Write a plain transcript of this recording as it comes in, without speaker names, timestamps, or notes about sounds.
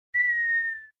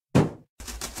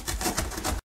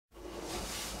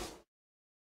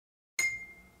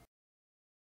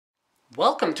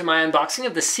Welcome to my unboxing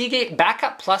of the Seagate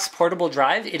Backup Plus portable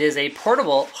drive. It is a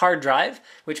portable hard drive,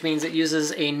 which means it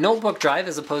uses a notebook drive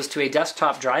as opposed to a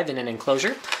desktop drive in an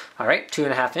enclosure. All right,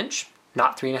 2.5 inch,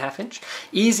 not 3.5 inch.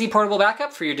 Easy portable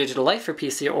backup for your digital life for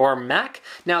PC or Mac.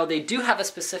 Now they do have a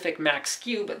specific Mac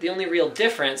SKU, but the only real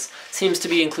difference seems to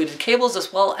be included cables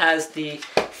as well as the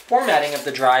formatting of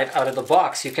the drive out of the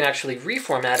box. You can actually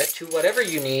reformat it to whatever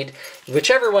you need,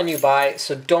 whichever one you buy,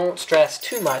 so don't stress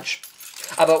too much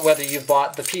about whether you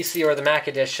bought the PC or the Mac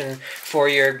edition for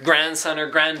your grandson or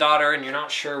granddaughter and you're not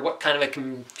sure what kind of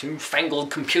a newfangled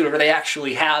computer they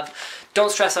actually have.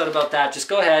 Don't stress out about that. Just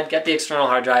go ahead, get the external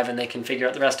hard drive, and they can figure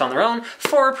out the rest on their own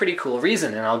for a pretty cool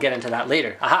reason, and I'll get into that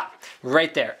later. Aha!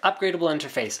 Right there. Upgradable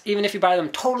interface. Even if you buy them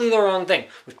totally the wrong thing,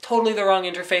 with totally the wrong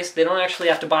interface, they don't actually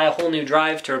have to buy a whole new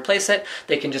drive to replace it.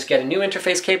 They can just get a new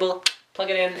interface cable, plug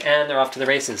it in, and they're off to the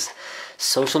races.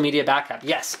 Social media backup.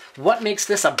 Yes. What makes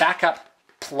this a backup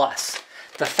plus?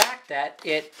 The fact that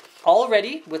it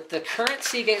already, with the current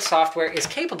Seagate software, is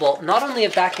capable not only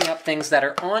of backing up things that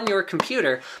are on your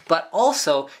computer, but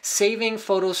also saving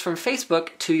photos from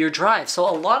Facebook to your drive. So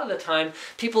a lot of the time,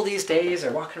 people these days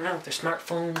are walking around with their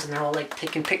smartphones and they're all like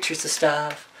taking pictures of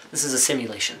stuff. This is a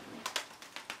simulation.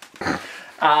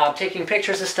 Taking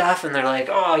pictures of stuff and they're like,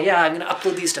 oh yeah, I'm going to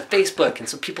upload these to Facebook and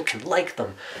so people can like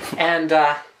them. And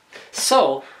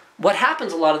so what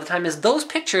happens a lot of the time is those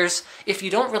pictures, if you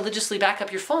don't religiously back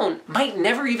up your phone, might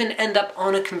never even end up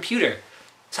on a computer.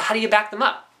 So how do you back them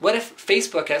up? What if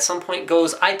Facebook at some point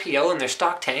goes IPO and their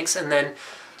stock tanks and then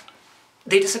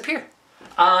they disappear?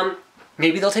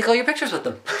 Maybe they'll take all your pictures with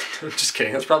them. I'm just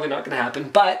kidding, that's probably not going to happen.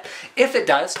 But if it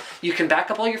does, you can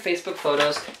back up all your Facebook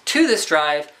photos to this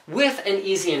drive with an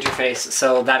easy interface,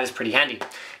 so that is pretty handy.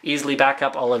 Easily back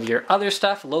up all of your other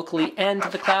stuff locally and to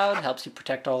the cloud, helps you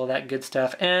protect all of that good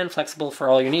stuff, and flexible for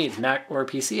all your needs, Mac or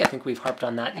PC. I think we've harped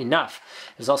on that enough.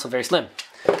 It's also very slim.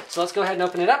 So let's go ahead and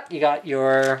open it up. You got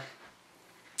your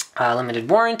limited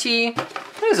warranty.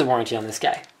 What is the warranty on this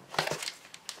guy?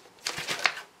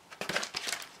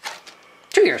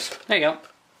 2 years. There you go.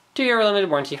 2-year limited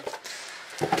warranty.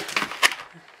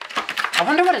 I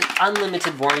wonder what an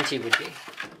unlimited warranty would be.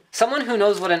 Someone who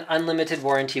knows what an unlimited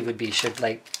warranty would be should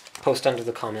like post under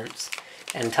the comments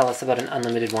and tell us about an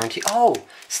unlimited warranty. Oh,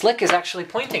 Slick is actually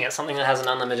pointing at something that has an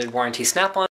unlimited warranty.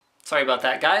 Snap-on. Sorry about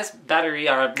that, guys.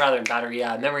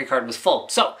 Memory card was full.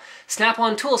 So,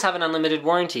 Snap-on tools have an unlimited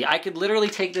warranty. I could literally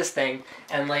take this thing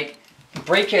and like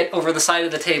break it over the side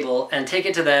of the table and take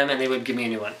it to them and they would give me a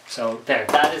new one. So there,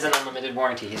 that is an unlimited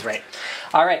warranty, he's right.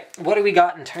 All right, what do we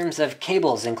got in terms of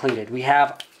cables included? We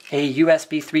have a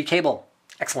USB 3 cable.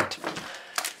 Excellent.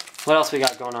 What else we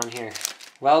got going on here?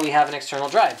 Well, we have an external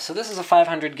drive. So this is a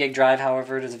 500 gig drive,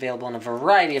 however, it is available in a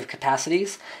variety of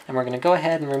capacities. And we're going to go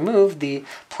ahead and remove the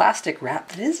plastic wrap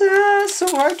that is so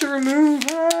hard to remove.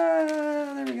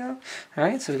 There we go. All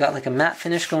right, so we got like a matte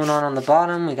finish going on the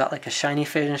bottom. We got like a shiny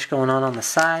finish going on the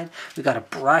side. We got a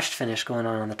brushed finish going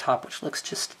on the top, which looks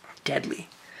just deadly.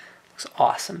 Looks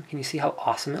awesome. Can you see how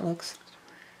awesome it looks?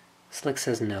 Slick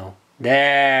says no.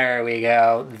 There we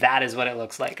go. That is what it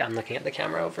looks like. I'm looking at the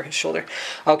camera over his shoulder.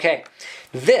 Okay,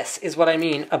 this is what I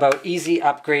mean about easy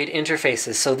upgrade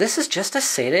interfaces. So this is just a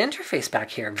SATA interface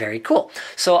back here. Very cool.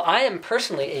 So I am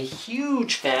personally a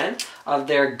huge fan of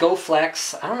their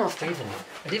GoFlex. I don't know if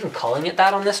are they even calling it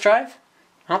that on this drive?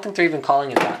 I don't think they're even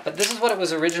calling it that, but this is what it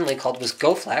was originally called, was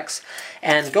GoFlex.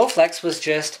 And GoFlex was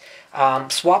just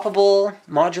swappable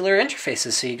modular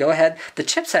interfaces. So you go ahead, the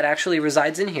chipset actually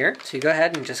resides in here, so you go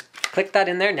ahead and just click that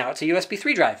in there. Now it's a USB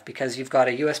 3 drive because you've got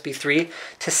a USB 3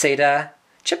 to SATA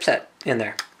chipset in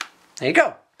there. There you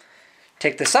go.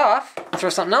 Take this off, throw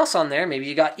something else on there. Maybe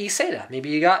you got eSATA, maybe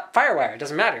you got FireWire, it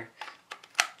doesn't matter.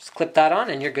 Just clip that on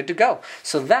and you're good to go.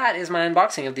 So that is my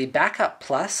unboxing of the Backup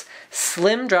Plus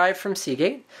slim drive from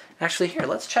Seagate. Actually here,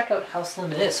 let's check out how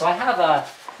slim it is. So I have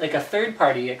like a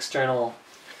third-party external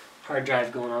hard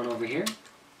drive going on over here.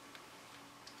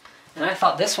 And I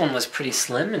thought this one was pretty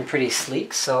slim and pretty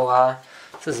sleek, so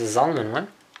this is a Zalman one.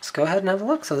 Let's go ahead and have a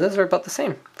look. So those are about the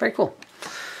same. Very cool.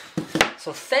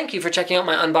 So thank you for checking out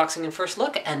my unboxing and first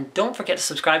look, and don't forget to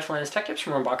subscribe to Linus Tech Tips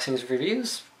for more unboxings,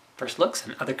 reviews, first looks,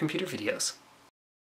 and other computer videos.